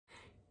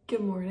Good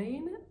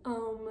morning.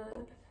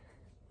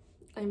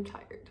 I'm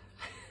tired,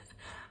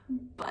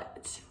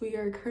 but we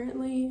are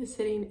currently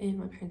sitting in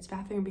my parents'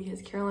 bathroom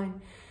because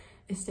Caroline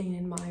is staying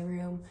in my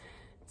room.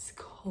 It's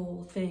a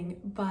whole thing,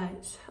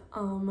 but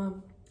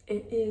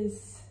it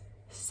is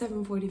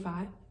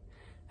 7:45.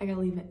 I gotta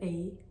leave at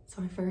 8. It's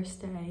my first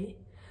day.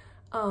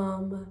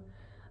 I'm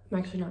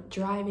actually not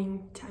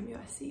driving to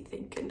MUSC,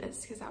 thank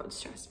goodness, because that would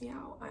stress me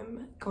out.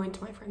 I'm going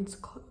to my friend's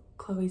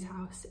Chloe's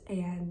house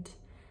and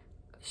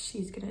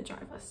she's gonna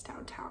drive us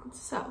downtown,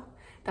 so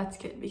that's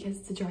good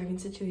because the driving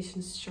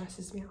situation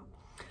stresses me out.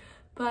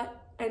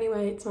 But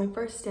anyway, it's my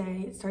first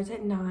day. It starts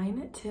at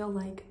 9 till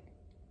like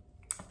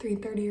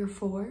 3:30 or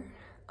 4,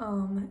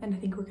 and I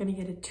think we're gonna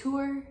get a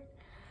tour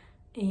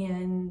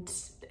and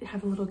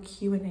have a little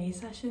Q&A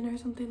session or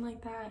something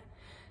like that.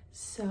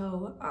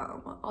 So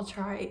I'll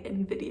try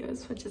and video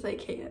as much as I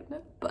can,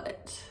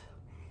 but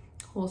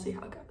we'll see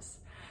how it goes.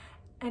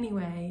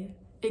 Anyway,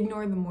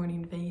 ignore the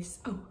morning face.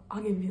 Oh,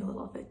 I'll give you a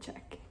little fit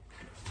check.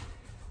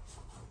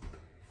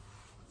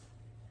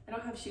 I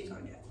don't have shoes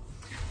on yet.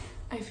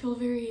 I feel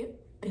very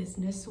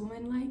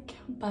businesswoman-like,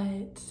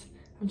 but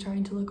I'm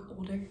trying to look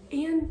older.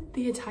 And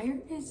the attire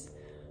is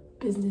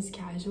business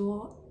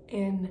casual,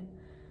 and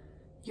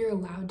you're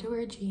allowed to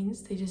wear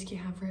jeans. They just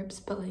can't have rips,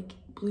 but like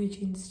blue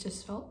jeans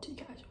just felt too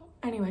casual.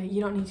 Anyway,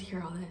 you don't need to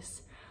hear all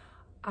this.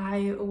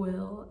 I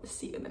will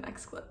see you in the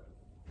next clip.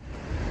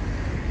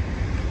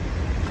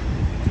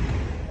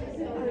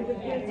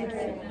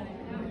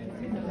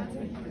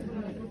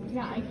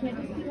 Yeah, I can't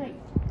just be like.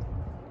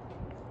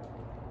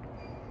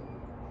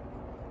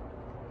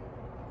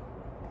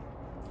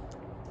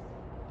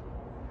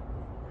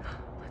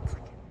 Let's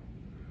look.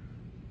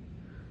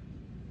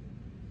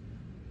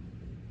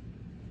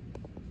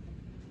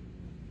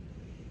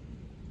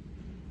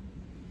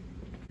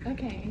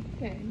 Okay,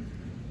 good.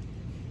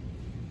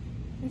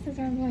 This is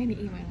where I'm going to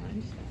eat my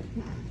lunch.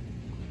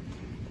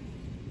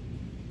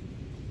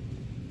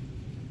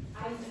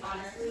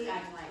 Honestly,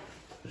 I'm like.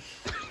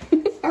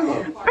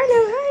 Arlo,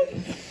 hi.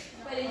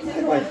 But it's a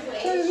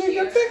take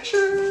a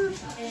picture.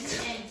 And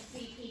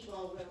see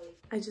people really.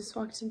 I just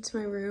walked into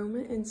my room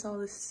and saw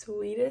the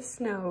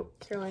sweetest note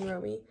Caroline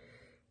wrote me. It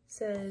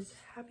says,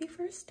 "Happy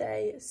first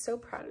day. So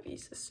proud of you,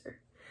 sister."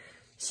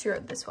 She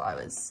wrote this while I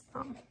was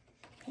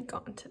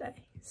gone today.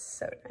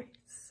 So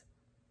nice.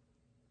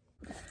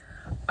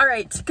 All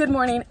right, good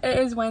morning. It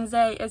is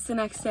Wednesday. It's the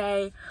next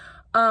day.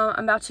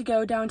 I'm about to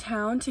go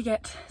downtown to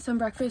get some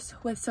breakfast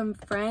with some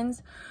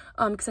friends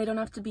because I don't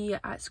have to be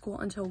at school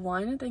until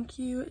 1. Thank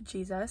you,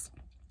 Jesus.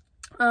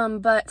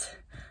 But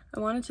I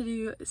wanted to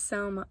do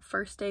some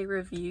first day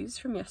reviews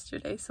from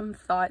yesterday, some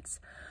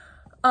thoughts.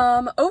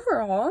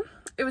 Overall,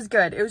 it was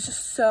good. It was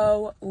just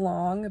so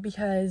long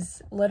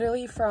because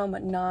literally from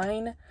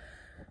 9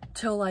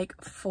 till like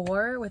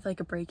 4 with like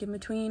a break in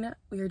between,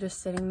 we were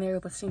just sitting there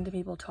listening to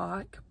people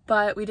talk.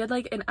 But we did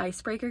like an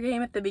icebreaker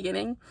game at the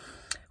beginning,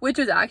 which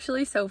was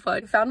actually so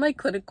fun. I found my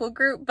clinical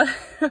group, but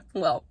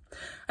well,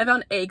 I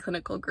found a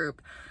clinical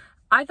group.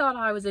 I thought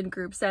I was in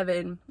group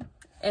 7,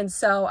 and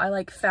so I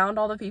like found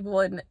all the people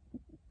in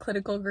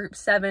clinical group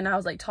 7. I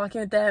was like talking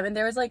with them, and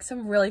there was like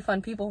some really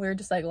fun people. We were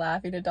just like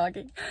laughing and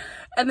talking.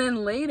 And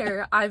then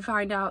later I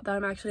find out that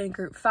I'm actually in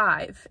group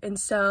 5, and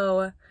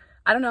so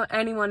I don't know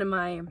anyone in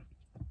my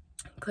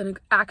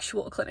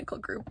actual clinical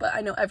group, but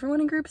I know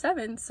everyone in group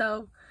 7,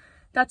 so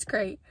that's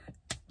great.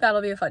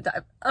 That'll be a fun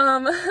time.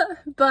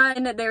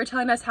 But they were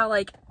telling us how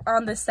like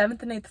on the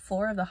 7th and 8th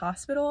floor of the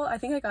hospital, I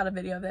think I got a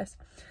video of this,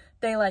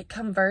 they like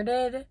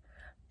converted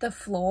the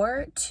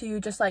floor to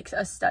just like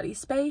a study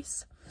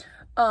space,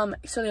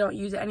 so they don't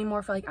use it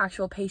anymore for like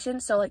actual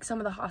patients. So like some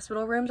of the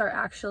hospital rooms are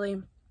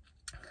actually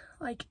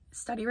like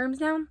study rooms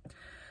now,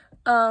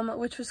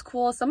 which was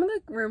cool. Some of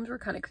the rooms were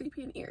kind of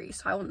creepy and eerie,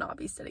 so I will not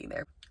be sitting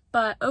there.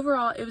 But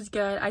overall, it was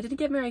good. I didn't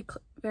get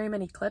very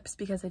many clips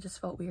because I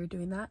just felt weird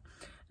doing that.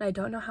 And I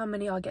don't know how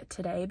many I'll get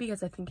today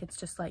because I think it's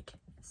just like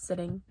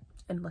sitting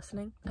and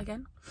listening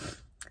again.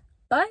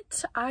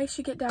 But I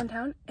should get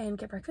downtown and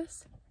get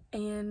breakfast,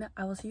 and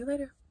I will see you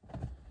later.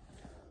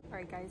 All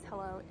right, guys,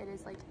 hello. It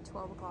is like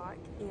 12 o'clock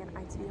and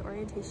I have to be at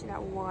orientation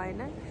at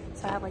 1.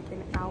 So I have like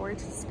an hour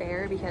to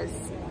spare because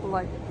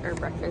lunch or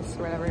breakfast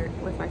or whatever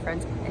with my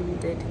friends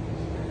ended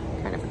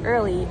kind of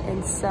early,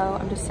 and so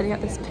I'm just sitting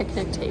at this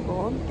picnic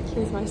table.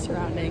 Here's my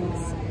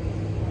surroundings.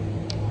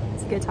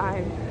 It's a good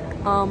time.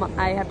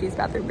 I have to use the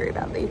bathroom very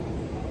badly.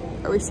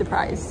 Are we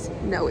surprised?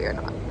 No, we are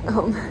not.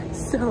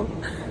 So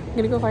I'm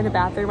gonna go find a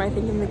bathroom, I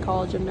think in the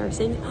College of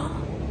Nursing.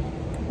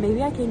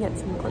 Maybe I can get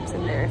some clips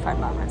in there if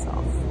I'm by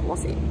myself. We'll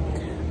see.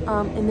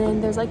 And then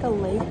there's like a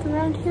lake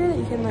around here that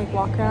you can like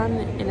walk around,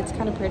 and it's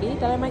kind of pretty,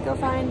 that I might go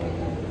find,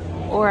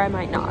 or I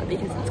might not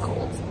because it's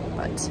cold,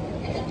 but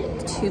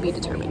to be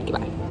determined.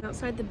 Goodbye.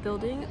 Outside the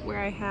building where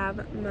I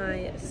have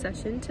my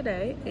session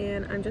today,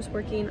 and I'm just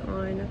working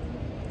on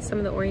some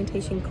of the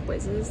orientation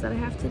quizzes that I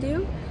have to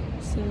do.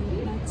 So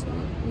that's what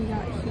we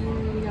got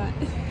here. We got,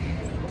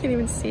 can't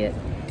even see it.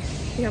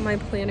 We got my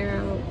planner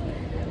out,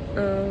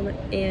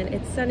 and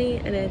it's sunny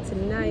and it's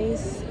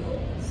nice.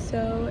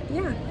 So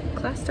yeah,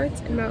 class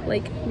starts in about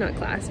like, not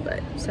class,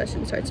 but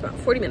session starts about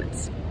 40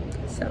 minutes.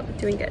 So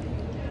doing good.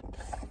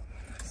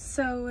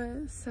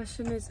 So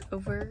session is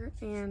over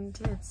and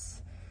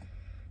it's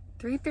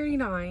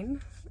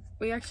 3:39.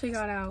 We actually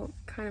got out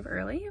kind of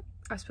early.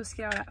 I was supposed to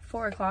get out at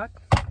 4 o'clock,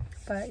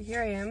 but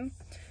here I am.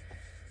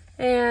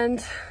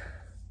 And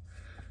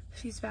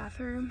she's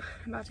bathroom.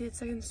 I'm about to get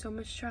stuck in so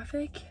much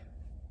traffic.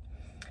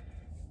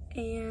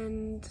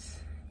 And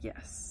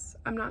yes,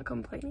 I'm not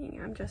complaining.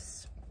 I'm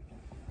just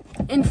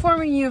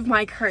informing you of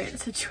my current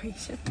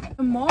situation.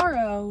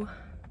 Tomorrow,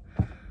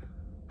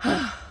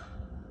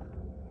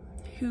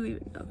 who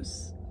even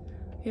knows?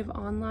 We have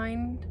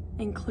online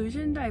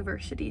inclusion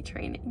diversity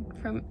training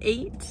from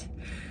 8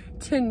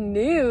 to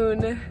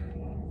noon.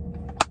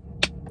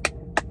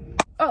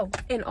 Oh,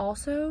 and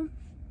also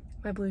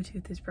my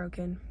Bluetooth is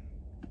broken.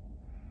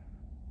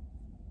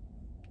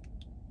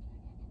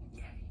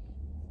 Yay.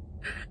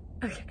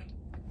 Okay,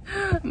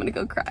 I'm gonna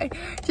go cry.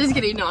 Just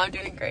kidding, no, I'm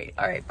doing great.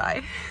 All right,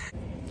 bye.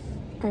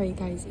 All right,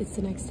 guys, it's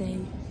the next day.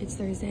 It's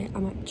Thursday.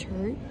 I'm at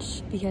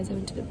church because I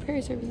went to the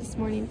prayer service this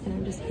morning and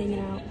I'm just hanging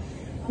out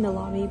in the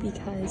lobby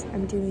because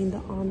I'm doing the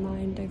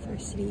online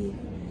diversity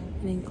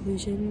and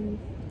inclusion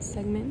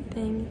segment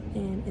thing,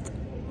 and it's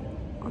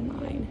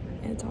online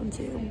and it's on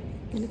Zoom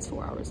and it's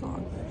 4 hours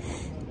long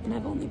and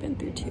I've only been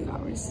through 2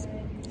 hours.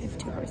 I have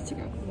 2 hours to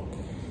go.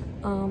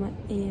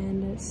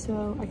 And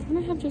so I kind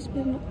of have just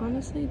been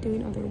honestly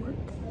doing other work,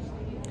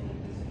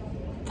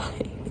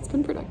 but it's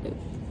been productive.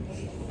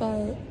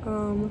 But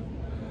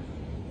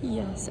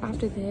yes,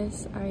 after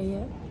this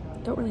I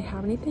don't really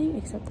have anything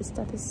except the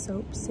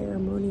stethoscope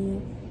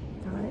ceremony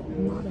got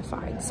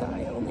modified, so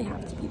I only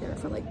have to be there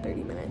for like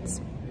 30 minutes,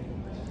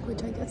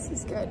 which I guess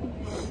is good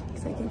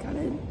because I can kind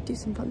of do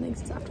some fun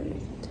things this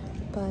afternoon.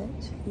 But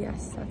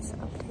yes, that's the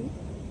update.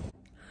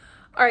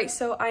 All right,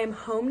 so I am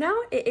home now.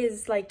 It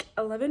is like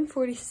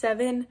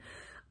 11:47.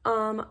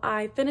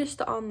 I finished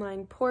the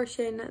online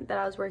portion that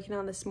I was working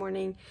on this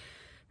morning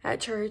at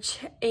church,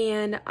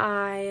 and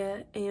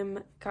I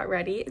got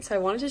ready. So I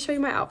wanted to show you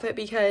my outfit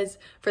because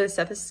for the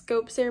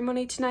stethoscope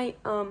ceremony tonight,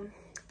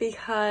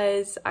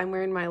 because I'm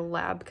wearing my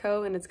lab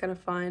coat and it's kind of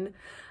fun.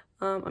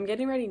 I'm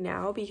getting ready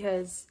now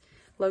because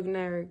Logan and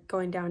I are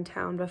going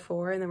downtown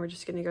before, and then we're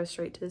just gonna go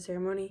straight to the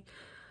ceremony.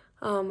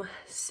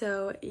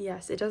 So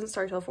yes, it doesn't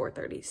start till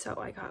 4:30, so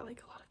I got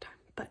like a lot of time.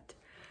 But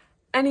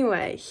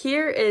anyway,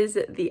 here is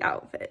the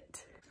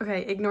outfit.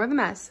 Okay, ignore the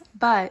mess,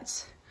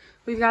 but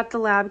we've got the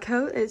lab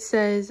coat. It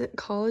says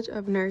College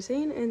of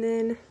Nursing, and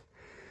then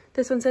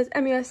this one says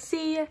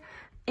MUSC,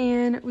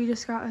 and we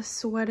just got a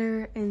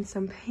sweater and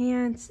some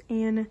pants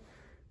and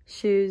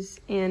shoes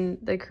and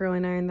the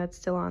curling iron that's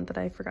still on that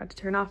I forgot to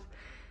turn off.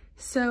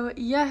 So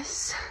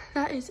yes,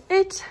 that is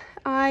it.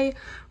 I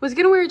was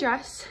gonna wear a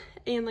dress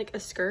and like a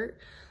skirt,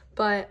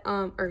 but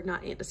or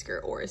not and a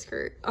skirt or a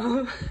skirt,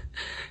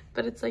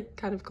 but it's like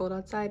kind of cold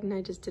outside and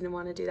I just didn't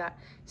want to do that.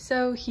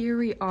 So here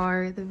we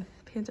are. The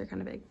pants are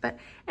kind of big, but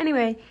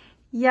anyway,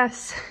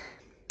 yes,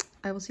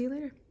 I will see you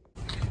later.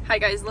 Hi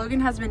guys,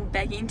 Logan has been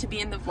begging to be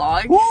in the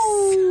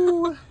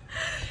vlog.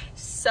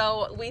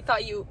 So we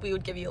thought we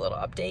would give you a little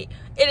update.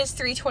 It is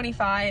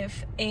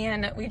 3:25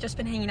 and we've just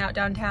been hanging out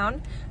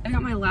downtown. I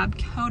got my lab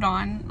coat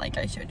on like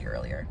I showed you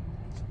earlier.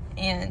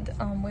 And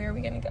where are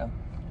we gonna go?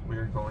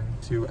 We're going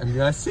to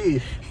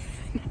MUSC.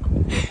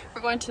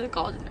 We're going to the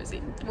College of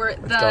Nursing.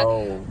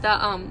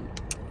 The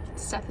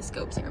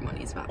stethoscope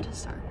ceremony is about to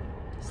start.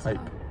 So,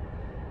 Hype.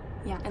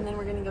 yeah, and then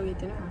we're gonna go get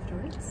dinner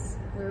afterwards.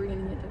 Where are we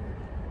gonna get dinner?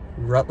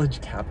 Rutledge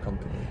Cab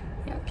Company.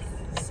 Yep.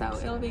 So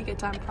it'll be a good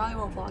time. Probably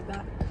won't vlog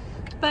that.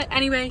 But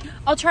anyway,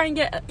 he'll try and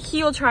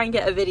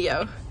get a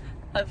video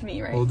of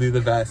me, right? We'll do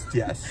the best,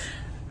 yes.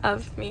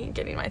 Of me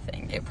getting my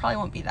thing. It probably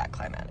won't be that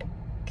climatic.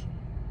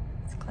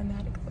 It's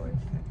climatic, Lord.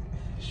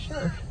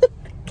 Sure.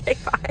 Okay,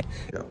 bye.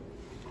 Go.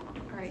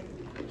 All right.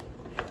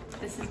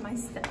 This is my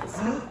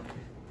stethoscope.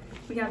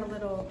 We got a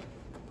little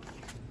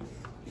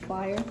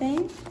wire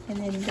thing, and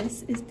then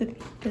this is the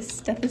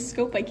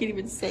stethoscope. I can't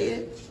even say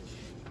it.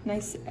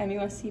 Nice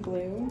MUSC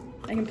blue.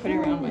 I can put it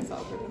around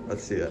myself.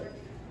 Let's see it.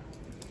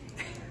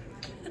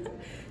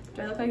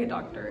 Do I look like a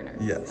doctor or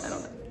nurse? Yes. I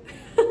don't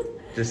know.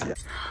 Just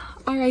yes.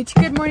 All right,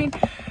 good morning,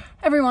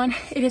 everyone.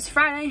 It is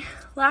Friday,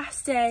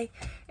 last day.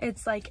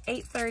 It's like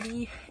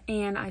 8:30,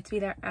 and I have to be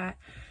there at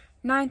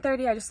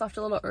 9:30. I just left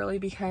a little early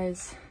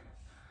because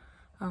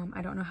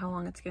I don't know how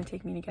long it's gonna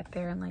take me to get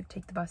there and like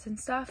take the bus and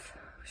stuff.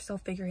 We're still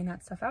figuring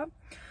that stuff out.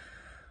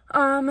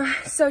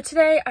 So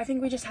today I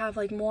think we just have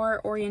like more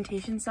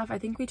orientation stuff. I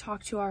think we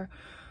talked to our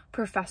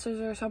professors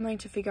or something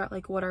to figure out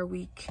like what our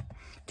week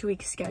to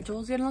week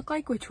schedule is gonna look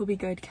like, which will be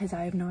good because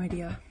I have no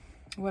idea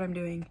what I'm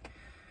doing.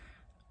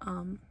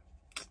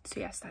 So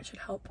yes, that should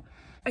help.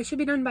 I should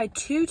be done by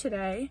 2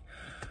 today,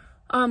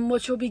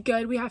 which will be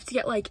good. We have to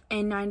get like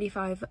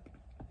N95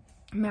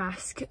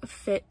 mask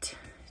fit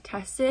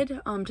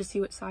tested to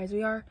see what size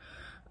we are,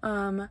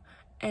 and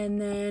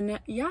then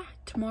yeah,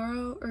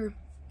 tomorrow or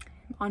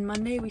on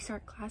Monday we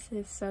start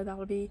classes, so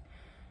that'll be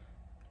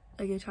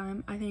a good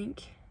time, I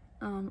think.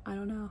 I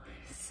don't know.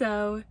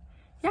 So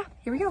yeah,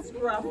 here we go.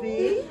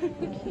 Scruffy.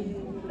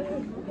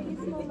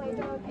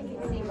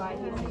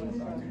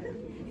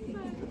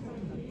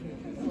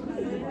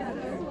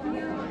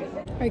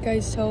 Alright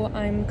guys, so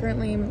I'm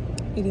currently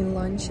eating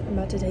lunch. I'm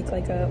about to take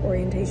like a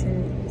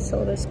orientation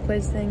syllabus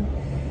quiz thing.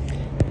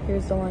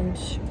 Here's the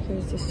lunch,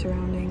 here's the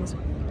surroundings.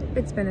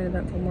 It's been an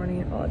eventful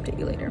morning. I'll update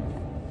you later.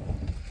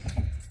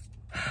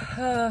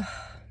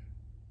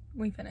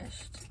 We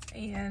finished,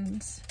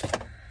 and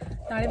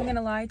not even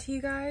gonna lie to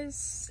you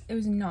guys, it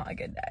was not a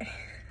good day.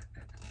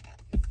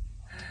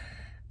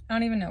 I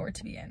don't even know where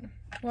to begin.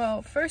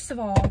 Well, first of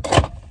all,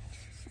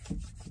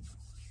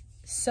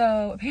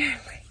 so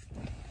apparently,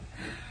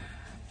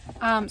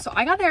 so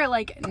I got there at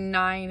like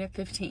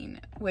 9:15,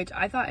 which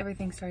I thought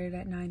everything started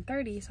at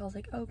 9:30. So I was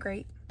like, oh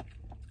great,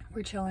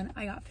 we're chilling.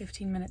 I got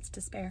 15 minutes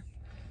to spare.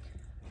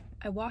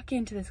 I walk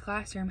into this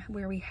classroom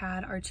where we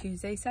had our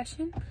Tuesday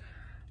session,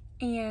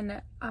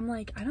 and I'm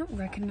like, I don't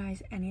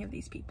recognize any of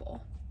these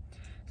people.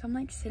 So I'm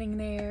like sitting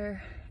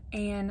there,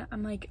 and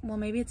I'm like, well,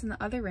 maybe it's in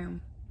the other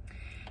room.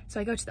 So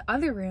I go to the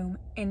other room,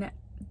 and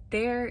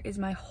there is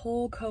my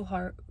whole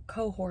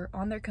cohort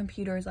on their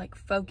computers, like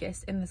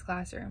focused in this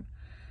classroom.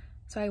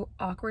 So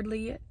I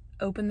awkwardly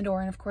open the door,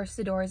 and of course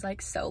the door is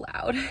like so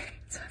loud.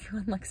 So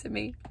everyone looks at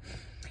me,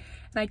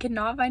 and I could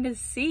not find a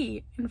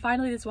seat. And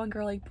finally this one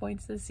girl like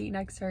points to the seat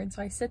next to her, and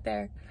so I sit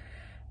there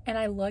and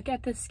I look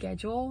at the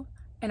schedule,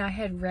 and I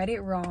had read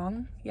it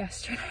wrong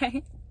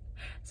yesterday.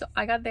 So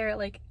I got there at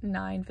like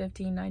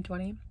 9:15,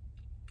 9:20,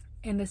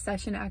 and the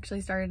session actually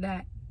started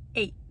at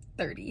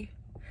 8:30.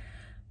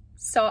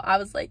 So I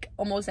was like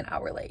almost an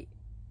hour late,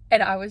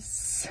 and I was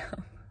so,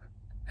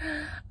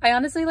 I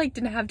honestly like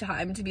didn't have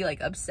time to be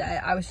like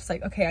upset. I was just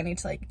like, okay, I need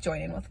to like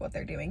join in with what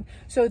they're doing.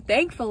 So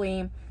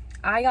thankfully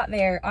I got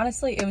there,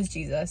 honestly it was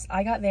Jesus.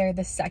 I got there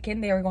the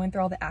second they were going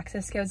through all the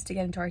access codes to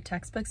get into our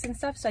textbooks and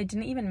stuff. So I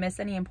didn't even miss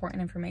any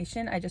important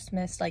information. I just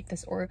missed like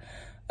this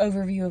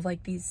overview of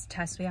like these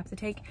tests we have to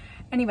take.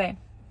 Anyway,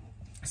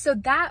 so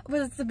that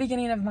was the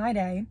beginning of my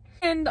day.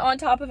 And on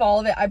top of all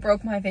of it, I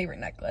broke my favorite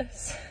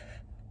necklace.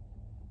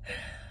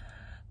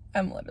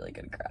 I'm literally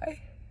gonna cry,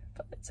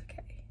 but it's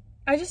okay.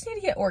 I just need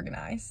to get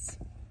organized.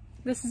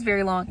 This is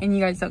very long, and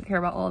you guys don't care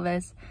about all of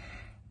this.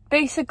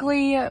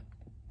 Basically,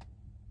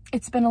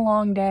 it's been a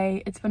long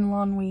day. It's been a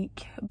long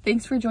week.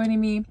 Thanks for joining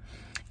me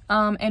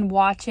and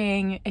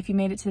watching. If you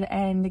made it to the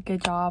end,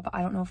 good job.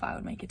 I don't know if I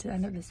would make it to the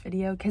end of this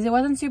video because it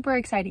wasn't super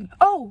exciting.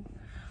 Oh,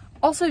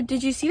 also,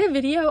 did you see the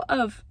video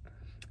of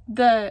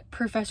the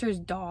professor's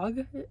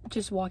dog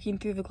just walking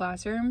through the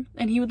classroom?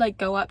 And he would like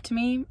go up to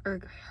me,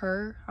 or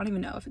her, I don't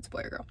even know if it's a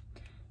boy or girl,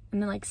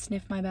 and then like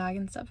sniff my bag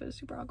and stuff. It was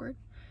super awkward.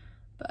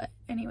 But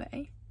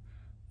anyway,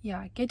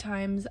 yeah, good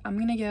times. I'm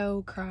gonna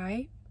go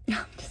cry.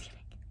 I'm just kidding.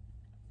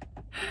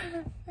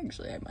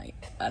 Actually, I might.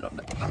 I don't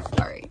know.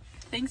 All right.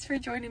 Thanks for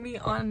joining me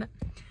on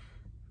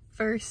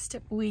first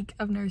week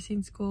of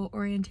nursing school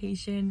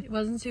orientation. It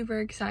wasn't super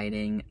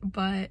exciting,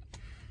 but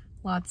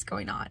lots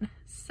going on.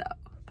 So